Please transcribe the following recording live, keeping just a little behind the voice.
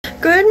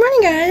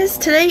morning, guys.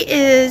 Today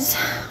is,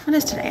 what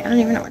is today? I don't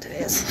even know what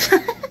it is.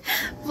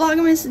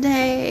 Vlogmas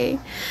day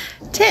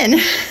 10.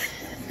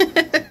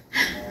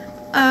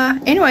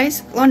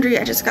 Anyways, laundry,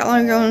 I just got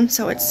laundry going,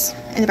 so it's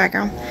in the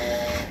background.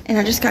 And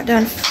I just got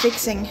done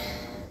fixing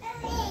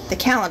the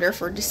calendar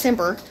for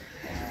December,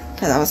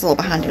 because I was a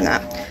little behind doing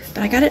that.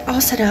 But I got it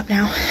all set up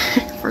now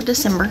for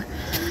December.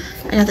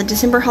 I got the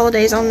December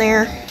holidays on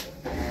there,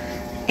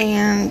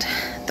 and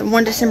the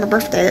one December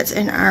birthday that's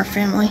in our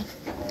family.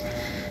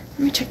 Let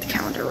me check the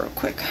calendar real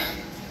quick.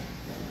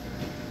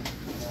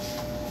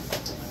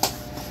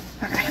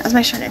 Okay, let's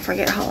make sure I didn't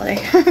forget a holiday.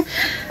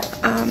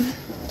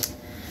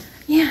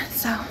 Yeah,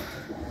 so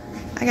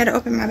I gotta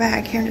open my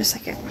bag here in just a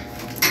second.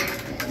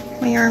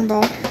 My yarn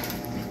ball.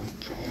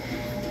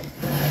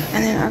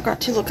 And then I've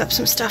got to look up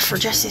some stuff for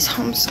Jesse's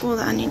homeschool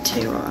that I need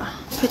to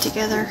put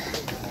together.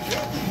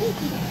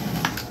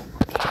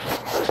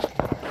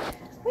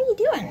 What are you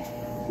doing?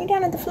 You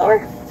down at the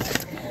floor?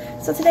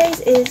 So today's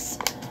is,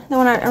 the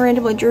one I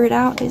randomly drew it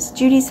out, is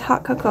Judy's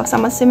hot cocoa. So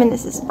I'm assuming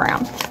this is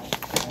brown,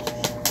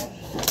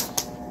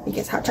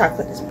 because hot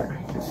chocolate is brown.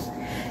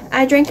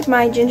 I drank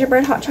my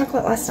gingerbread hot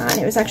chocolate last night.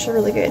 It was actually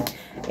really good.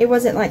 It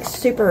wasn't like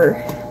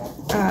super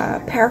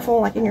powerful,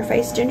 like in your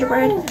face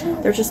gingerbread.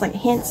 There's just like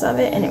hints of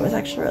it, and it was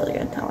actually really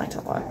good. I liked it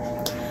a lot.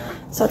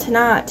 So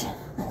tonight,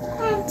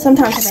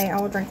 sometime today,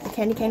 I will drink the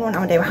candy cane one.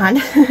 I'm a day behind.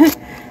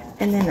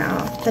 And then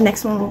the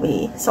next one will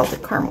be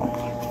salted caramel.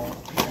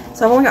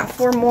 So I've only got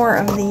 4 more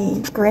of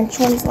the Grinch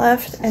ones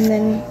left, and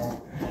then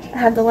I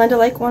have the Land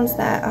O'Lake ones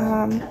that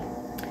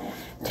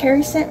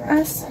Terry sent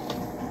us.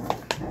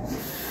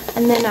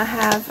 And then I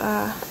have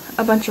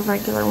a bunch of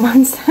regular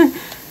ones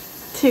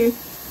too,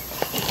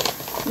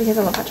 because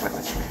I love hot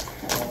chocolate.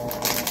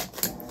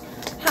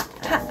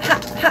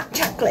 Hot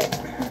chocolate.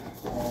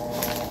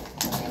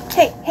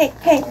 Hey, hey,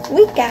 hey,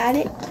 we got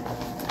it.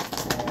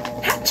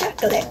 Hot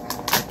chocolate.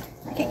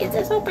 I can't get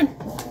this open.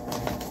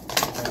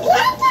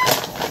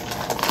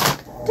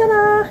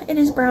 Ta-da! It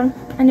is brown.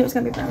 I knew it was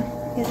going to be brown.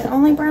 Is it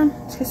only brown?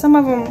 Because some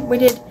of them, we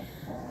did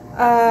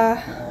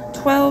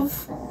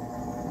 12.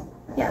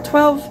 Yeah,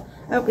 12.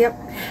 Oh, yep.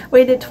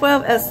 We did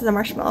 12 as the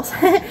marshmallows.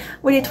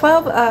 We did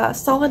 12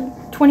 solid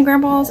 20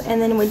 gram balls,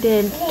 and then we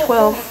did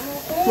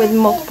 12 with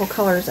multiple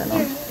colors in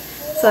them.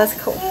 So that's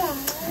cool.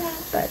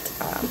 But,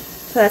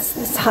 so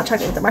that's hot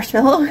chocolate with the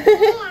marshmallow.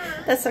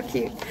 That's so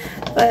cute.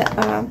 But,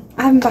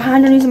 I'm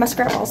behind on using my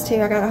scrap balls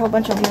too. I got a whole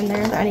bunch of them in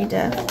there that I need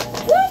to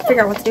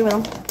figure out what to do with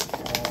them.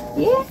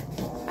 Yeah?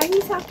 Are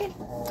you talking?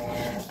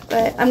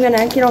 But I'm going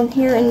to get on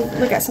here and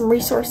look at some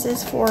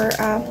resources for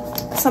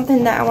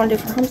something that I want to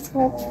do for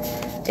homeschool.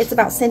 It's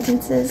about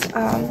sentences,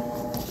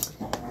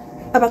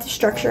 about the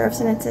structure of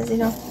sentences, you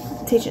know.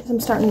 I'm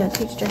starting to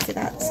teach Jessie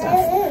that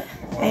stuff.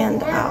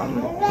 And,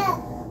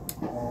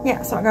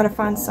 yeah, so I got to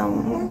find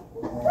some,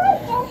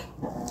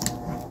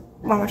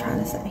 what am I trying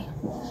to say?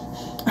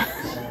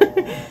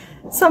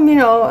 Some, you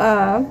know,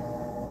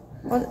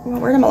 what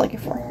word am I looking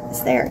for? It's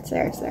there, it's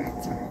there, it's there,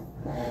 it's there.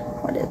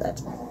 What is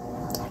that?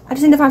 I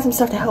just need to find some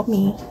stuff to help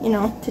me, you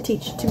know, to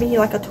teach, to be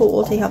like a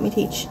tool to help me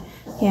teach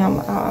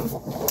him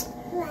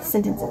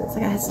sentences. I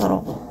got his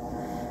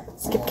little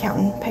skip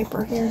counting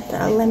paper here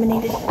that I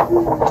laminated. I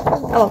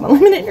love my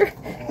laminator.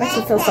 It makes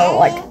me feel so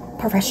like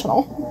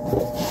professional.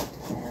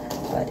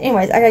 But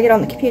anyways, I gotta get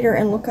on the computer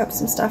and look up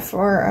some stuff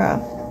for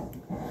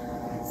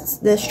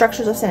the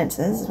structures of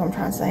sentences, is what I'm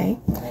trying to say.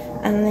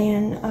 And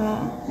then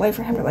wait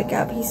for him to wake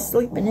up. He's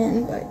sleeping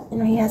in, but you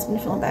know, he has been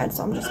feeling bad,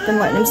 so I'm just been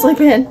letting him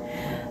sleep in.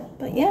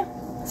 But yeah,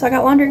 so I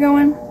got laundry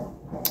going,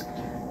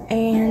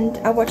 and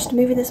I watched a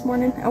movie this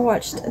morning. I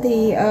watched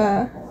the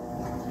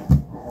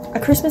A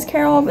Christmas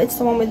Carol. It's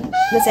the one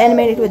that's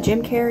animated with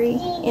Jim Carrey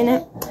in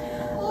it.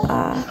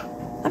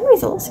 That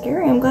movie's a little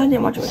scary. I'm glad I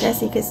didn't watch it with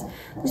Jesse, because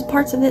there's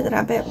parts of it that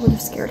I bet would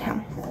have scared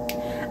him.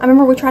 I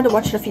remember we tried to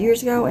watch it a few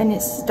years ago, and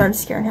it started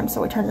scaring him,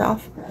 so we turned it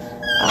off.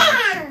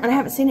 And I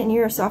haven't seen it in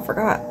years, so I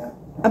forgot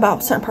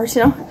about certain parts,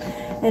 you know.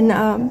 And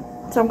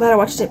so I'm glad I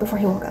watched it before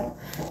he woke up.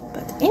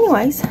 But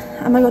anyways,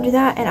 I'm gonna go do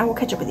that, and I will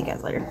catch up with you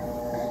guys later.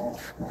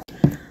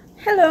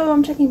 Hello,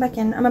 I'm checking back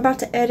in. I'm about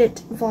to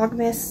edit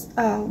Vlogmas.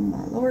 Oh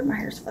my lord, my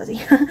hair's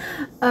fuzzy.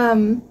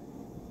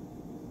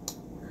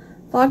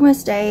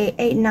 Vlogmas day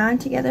 8 and 9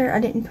 together. I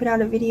didn't put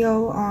out a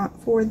video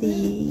for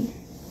the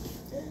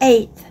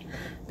 8th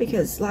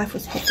because life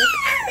was hectic.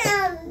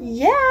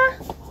 Yeah.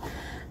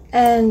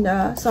 And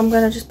so I'm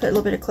gonna just put a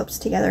little bit of clips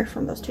together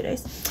from those 2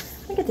 days.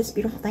 Look at this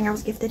beautiful thing I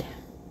was gifted.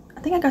 I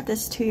think I got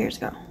this 2 years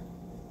ago.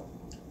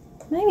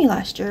 Maybe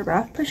last year, but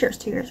I'm pretty sure it's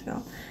 2 years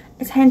ago.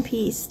 It's hand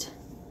pieced.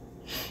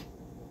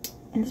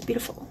 And it's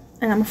beautiful.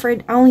 And I'm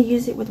afraid I only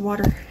use it with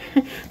water.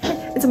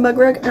 It's a mug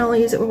rug, and I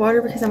only use it with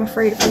water because I'm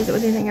afraid if I use it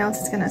with anything else,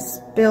 it's gonna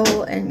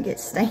spill and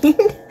get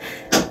stained.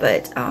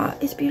 But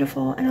it's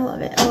beautiful, and I love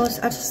it.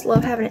 I just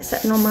love having it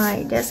sitting on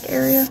my desk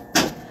area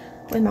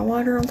with my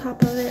water on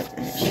top of it,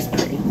 and it's just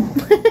pretty.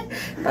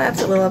 But I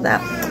absolutely love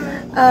that.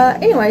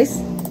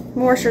 Anyways,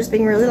 my washer's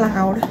being really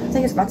loud. I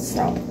think it's about to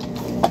stop.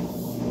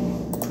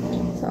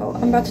 So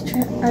I'm about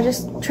to, I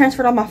just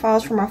transferred all my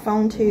files from my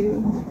phone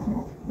to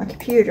my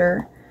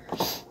computer.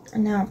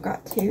 And now I've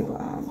got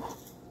to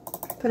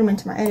put them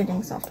into my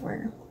editing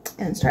software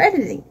and start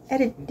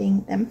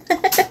editing them.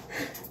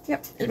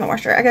 Yep, there's my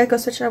washer. I gotta go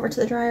switch it over to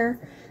the dryer.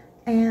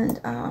 And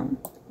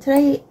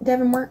today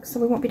Devin works, so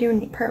we won't be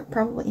doing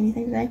probably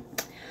anything today.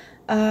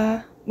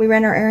 We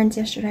ran our errands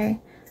yesterday,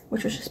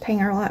 which was just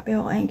paying our light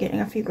bill and getting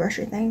a few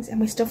grocery things,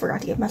 and we still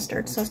forgot to get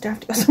mustard, so I still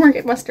have to go somewhere and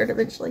get mustard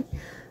eventually.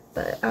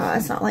 But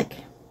it's not like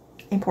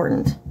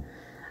important.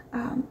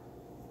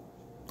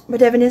 But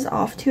Devin is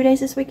off 2 days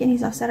this weekend.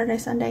 He's off Saturday,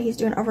 Sunday. He's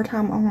doing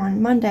overtime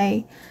on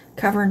Monday,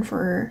 covering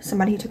for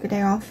somebody who took a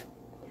day off.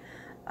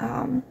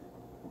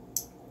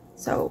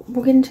 So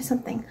we'll get into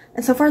something.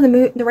 And so far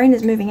the rain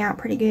is moving out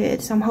pretty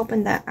good, so I'm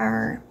hoping that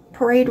our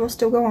parade will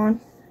still go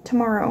on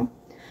tomorrow.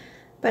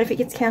 But if it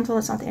gets canceled,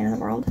 it's not the end of the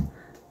world.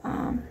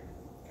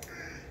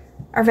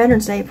 Our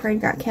Veterans Day parade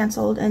got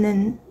canceled, and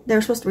then they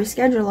were supposed to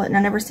reschedule it, and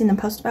I never seen them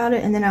post about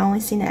it, and then I only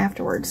seen it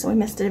afterwards, so we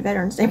missed it, a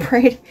Veterans Day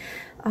parade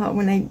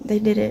when they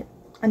did it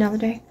another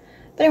day.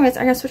 But anyways,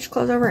 I gotta switch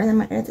clothes over, and then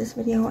I'm gonna edit this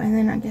video, and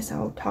then I guess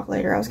I'll talk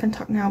later. I was gonna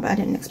talk now, but I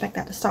didn't expect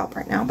that to stop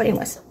right now. But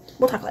anyways,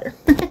 we'll talk later.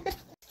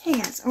 Hey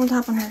guys, I'm gonna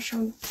hop on here and show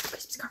you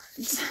Christmas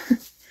cards.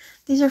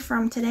 These are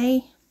from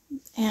today,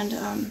 and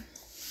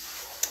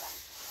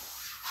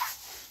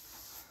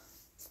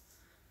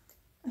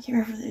I can't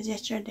remember if it was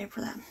yesterday or the day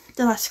for that.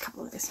 The last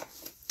couple of days.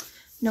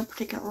 No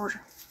particular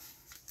order.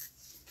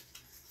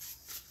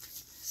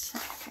 So,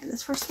 okay,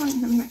 this first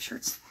one, let me make sure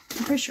it's,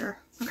 I'm pretty sure.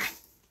 Okay.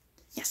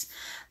 Yes.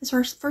 This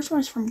first one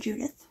is from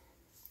Judith.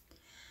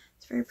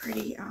 It's a very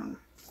pretty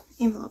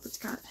envelope. It's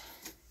got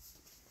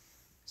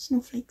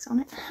snowflakes on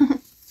it.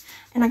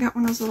 And I got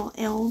one of those little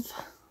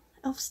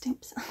elf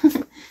stamps.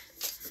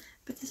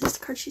 But this is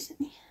the card she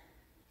sent me.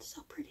 It's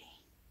so pretty.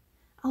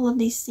 I love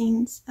these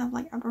scenes of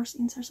like outdoor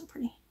scenes. They're so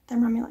pretty. They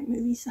remind me like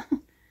movies.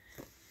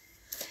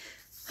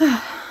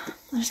 I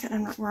just got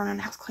done running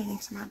the house cleaning,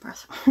 so I'm out of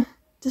breath.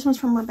 This one's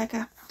from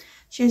Rebecca.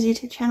 She has a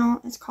YouTube channel.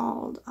 It's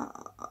called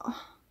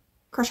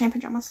Crochet in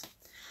Pajamas.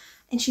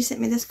 And she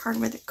sent me this card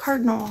with a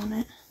cardinal on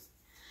it.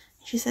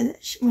 She said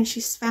that when she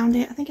found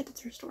it, I think at the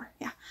thrift store,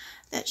 yeah,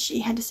 that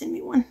she had to send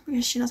me one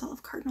because she knows I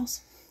love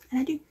cardinals. And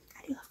I do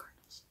love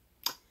cardinals.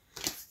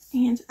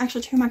 And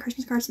actually 2 of my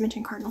Christmas cards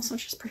mention cardinals, so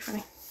it's just pretty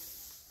funny.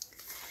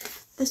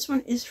 This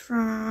one is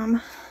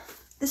from...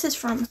 This is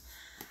from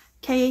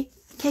KK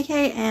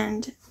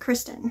and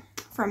Kristen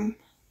from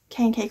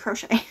K&K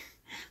Crochet.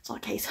 It's a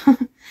lot of K's.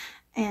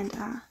 And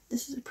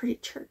this is a pretty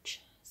church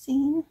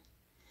scene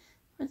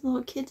with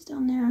little kids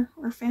down there,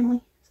 or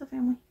family. It's a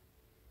family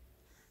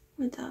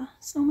with a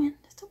snowman.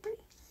 It's so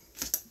pretty.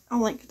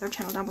 I'll link their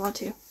channel down below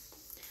too.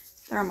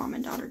 They're a mom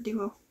and daughter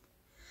duo.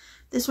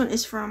 This one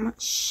is from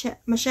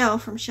Michelle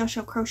from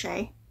Shell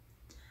Crochet.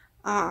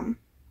 And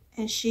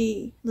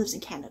she lives in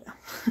Canada.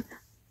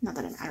 Not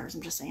that it matters,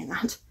 I'm just saying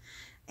that.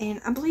 And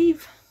I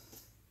believe...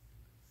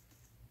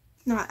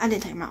 No, I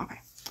didn't take them out. Okay.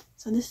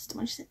 So this is the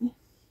one she sent me.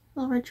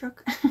 Little red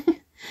truck.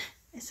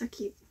 It's so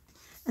cute.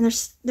 And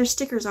there's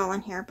stickers all in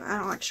here, but I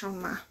don't like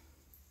showing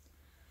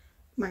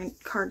my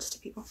cards to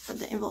people. But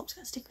the envelope's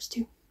got stickers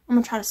too. I'm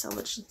going to try to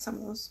salvage some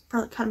of those.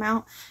 Probably cut them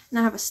out. And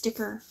I have a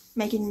sticker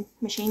making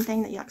machine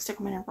thing that you like stick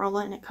them in and roll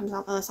it, and it comes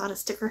out the other side of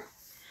sticker.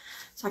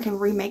 So I can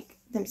remake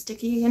them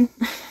sticky again.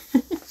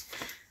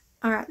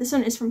 Alright, this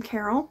one is from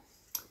Carol.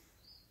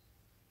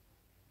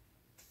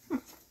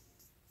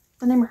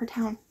 The name of her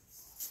town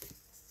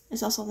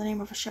is also the name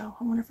of a show.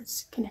 I wonder if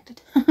it's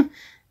connected.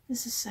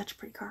 This is such a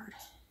pretty card.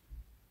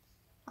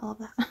 I love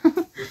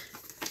that.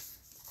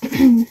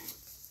 And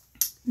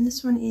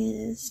this one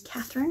is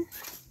Catherine.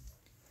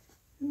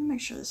 Let me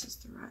make sure this is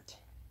the right,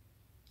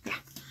 yeah,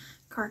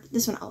 card.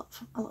 This one I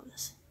love. I love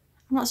this.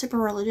 I'm not super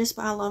religious,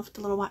 but I love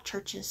the little white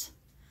churches.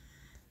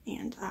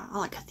 And I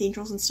like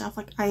cathedrals and stuff.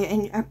 Like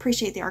I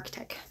appreciate the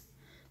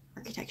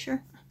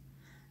architecture.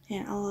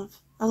 And I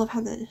love how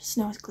the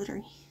snow is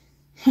glittery.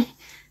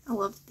 I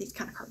love these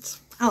kind of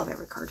cards. I love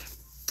every card.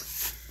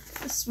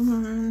 This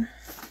one.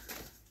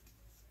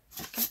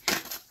 Okay.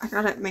 I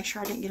gotta make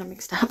sure I didn't get them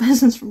mixed up.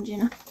 This one's from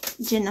Jenna.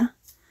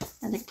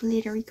 Another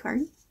glittery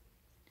card.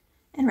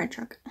 And red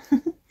truck.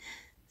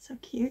 So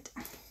cute.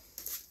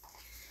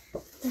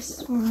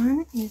 This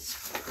one is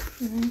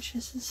French.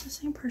 This is the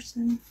same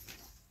person.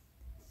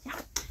 Yeah.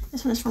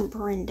 This one is from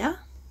Brenda.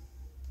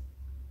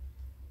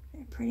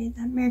 Very pretty.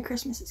 That Merry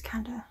Christmas is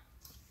kind of...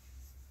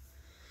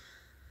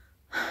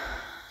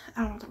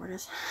 I don't know what the word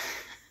is.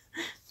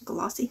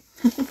 Glossy.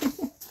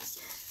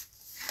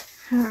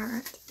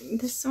 Alright.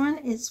 This one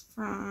is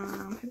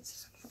from... Who's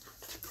this one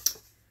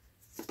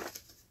from?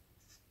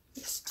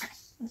 Yes.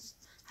 Alright.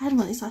 I had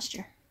one of these last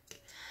year.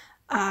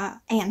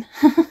 Anne.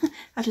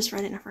 I just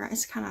read it and I forgot.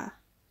 It's kind of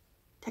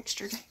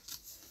textured.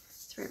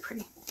 It's very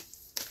pretty.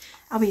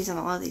 I'll be using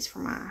a lot of these for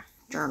my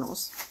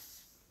journals.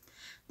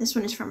 This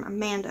one is from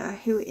Amanda,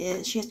 who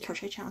is... She has a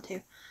crochet channel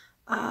too.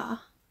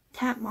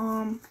 Tap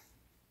Mom...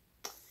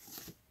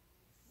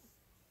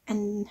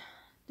 and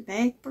the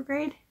Bag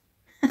Brigade,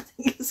 I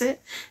think is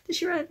it. Did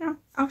she write it down?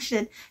 Oh, she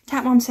did.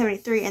 Tap Mom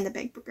 73 and the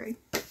Bag Brigade.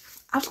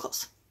 I was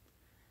close.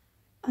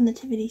 A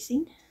nativity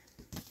scene.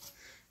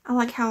 I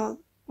like how,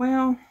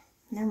 well,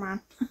 never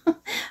mind. I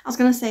was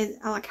going to say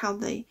I like how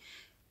the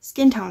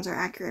skin tones are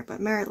accurate,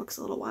 but Mary looks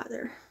a little white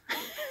there.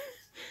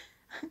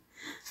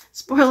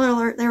 Spoiler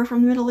alert, they were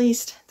from the Middle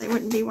East. They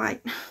wouldn't be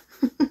white.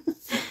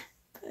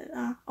 But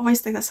I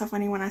always think that's so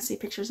funny when I see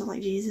pictures of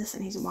like Jesus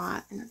and he's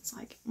white, and it's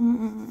like, he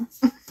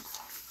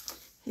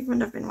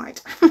wouldn't have been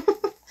white.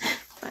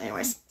 But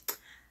anyways,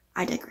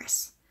 I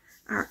digress.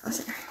 Alright,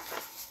 let's see.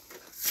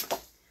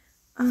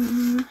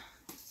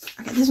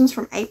 Okay, this one's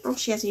from April.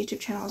 She has a YouTube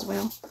channel as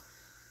well.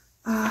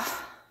 I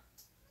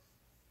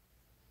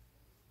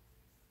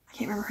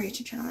can't remember her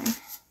YouTube channel name.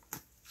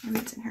 Maybe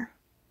it's in here.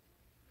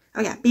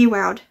 Oh yeah, Be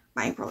Wowed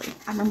by April Lee.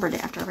 I remembered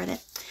it after I read it.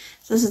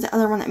 So this is the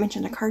other one that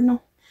mentioned a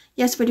cardinal.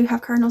 Yes, we do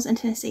have cardinals in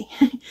Tennessee.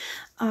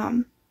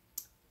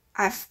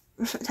 I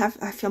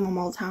film them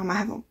all the time. I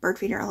have a bird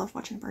feeder. I love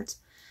watching birds.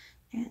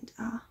 And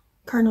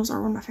cardinals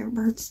are one of my favorite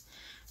birds.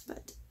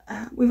 But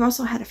we've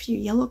also had a few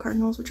yellow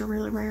cardinals, which are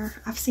really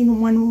rare. I've seen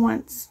one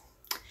once.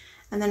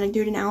 And then a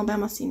dude in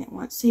Alabama seen it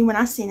once. See, when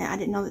I seen it, I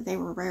didn't know that they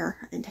were rare.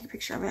 I didn't take a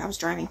picture of it. I was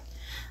driving.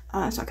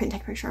 So I couldn't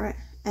take a picture of it.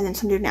 And then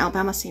some dude in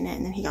Alabama seen it,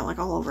 and then he got like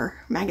all over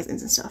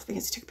magazines and stuff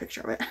because he took a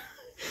picture of it.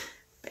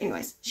 But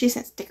anyways, she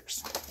sent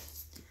stickers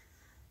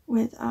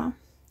with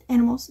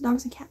animals,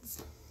 dogs and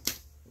cats.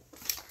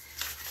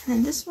 And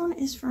then this one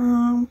is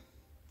from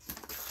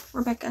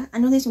Rebecca. I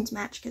know these ones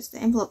match because the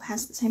envelope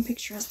has the same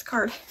picture as the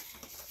card.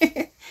 Who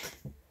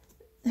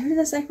did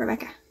I say?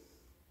 Rebecca.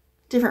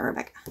 Different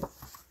Rebecca.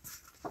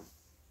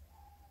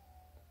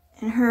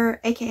 And her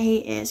AKA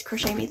is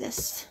Crochet Me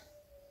This.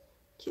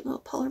 Cute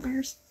little polar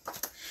bears.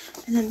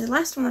 And then the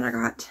last one that I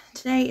got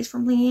today is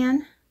from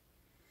Leanne.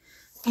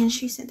 And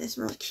she sent this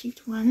really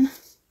cute one.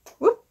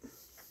 Whoop!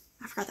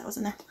 I forgot that was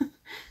in there.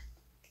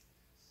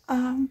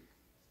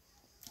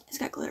 It's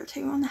got glitter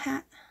too on the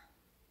hat.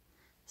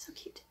 So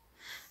cute.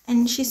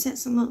 And she sent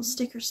some little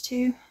stickers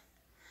too.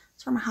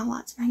 It's from my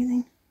Highlights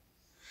magazine.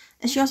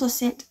 And she also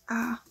sent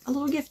a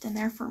little gift in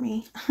there for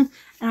me. And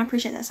I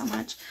appreciate that so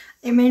much.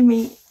 It made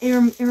me,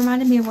 it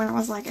reminded me of when I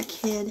was like a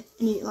kid.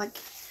 And you like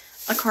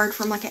a card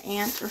from like an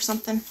aunt or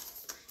something.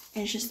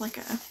 And it's just like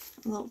a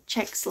little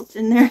check slipped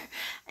in there.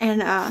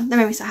 And that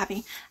made me so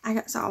happy.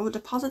 So I will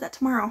deposit that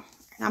tomorrow.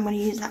 And I'm going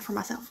to use that for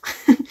myself.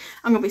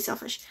 I'm going to be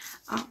selfish.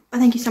 But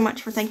thank you so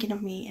much for thinking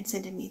of me and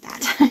sending me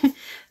that.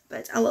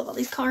 But I love all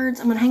these cards.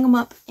 I'm going to hang them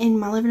up in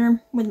my living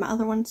room with my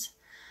other ones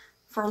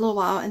for a little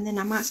while, and then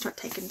I might start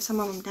taking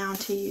some of them down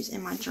to use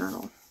in my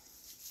journal,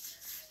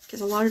 because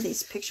a lot of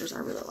these pictures I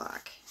really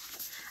like.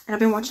 And I've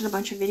been watching a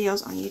bunch of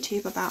videos on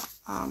YouTube about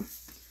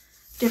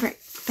different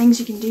things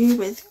you can do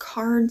with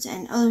cards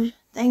and other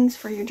things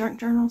for your junk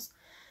journals,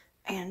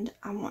 and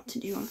I want to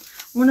do them.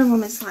 One of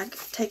them is like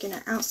taking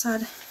an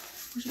outside,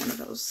 where's one of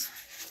those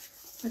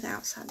with the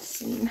outside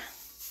scene?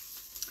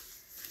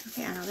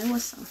 Okay, I know there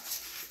was some.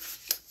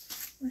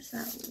 Where's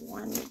that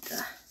one with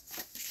the,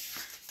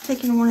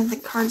 taking one of the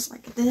cards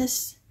like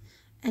this,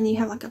 and you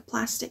have like a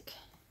plastic,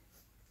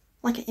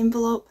 like an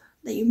envelope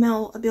that you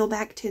mail a bill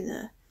back to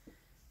the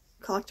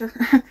collector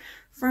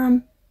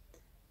from,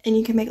 and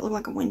you can make it look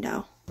like a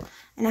window.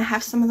 And I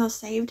have some of those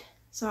saved,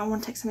 so I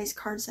want to take some of these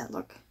cards that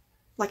look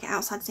like an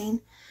outside scene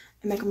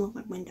and make them look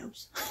like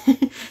windows,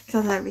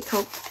 because that would be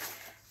cool.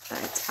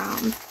 But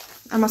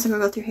I'm also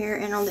going to go through here,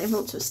 and on the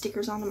envelopes with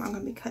stickers on them, I'm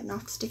going to be cutting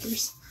off the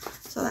stickers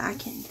so that I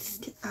can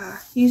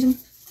use them.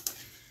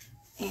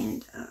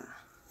 And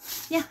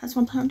yeah, that's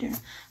what I'm planning on doing.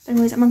 But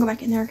anyways, I'm going to go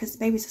back in there because the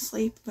baby's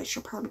asleep, but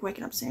she'll probably be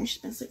waking up soon.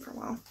 She's been asleep for a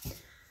while.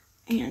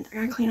 And I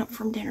got to clean up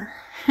from dinner.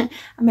 I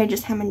made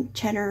just ham and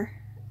cheddar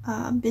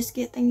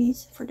biscuit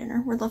thingies for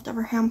dinner with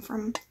leftover ham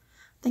from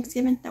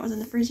Thanksgiving that was in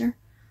the freezer.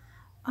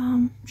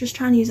 Just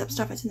trying to use up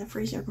stuff that's in the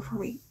freezer before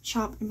we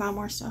shop and buy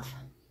more stuff.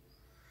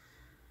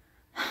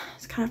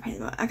 It's kind of pain,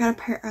 but I got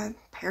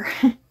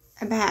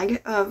a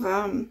bag of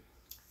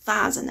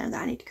thighs in there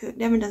that I need to cook.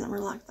 Devin doesn't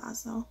really like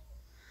thighs though,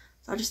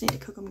 so I just need to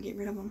cook them and get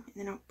rid of them,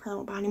 and then I probably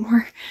won't buy any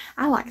more.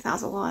 I like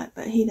thighs a lot,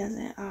 but he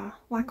doesn't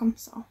like them,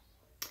 so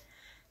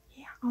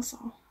yeah.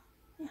 Also,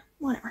 yeah,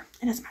 whatever.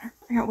 It doesn't matter.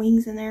 I got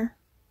wings in there.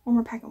 One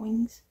more pack of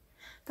wings.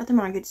 Got them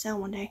on a good sale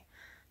one day.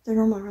 They're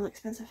normally really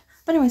expensive.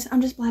 But anyways,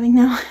 I'm just blabbing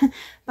now.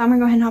 But I'm gonna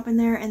go ahead and hop in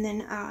there, and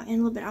then in a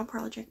little bit I'll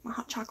probably drink my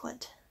hot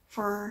chocolate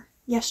for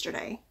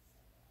yesterday,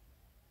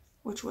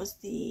 which was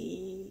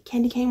the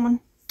candy cane one.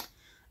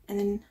 And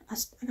then I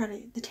got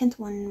the 10th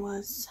one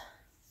was,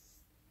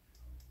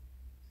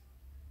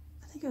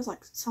 I think it was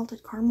like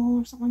salted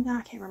caramel or something like that.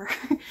 I can't remember.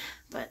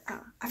 But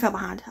I fell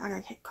behind. I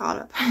got caught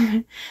up.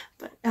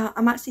 But I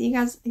might see you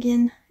guys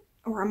again,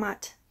 or I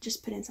might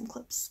just put in some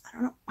clips. I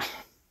don't know.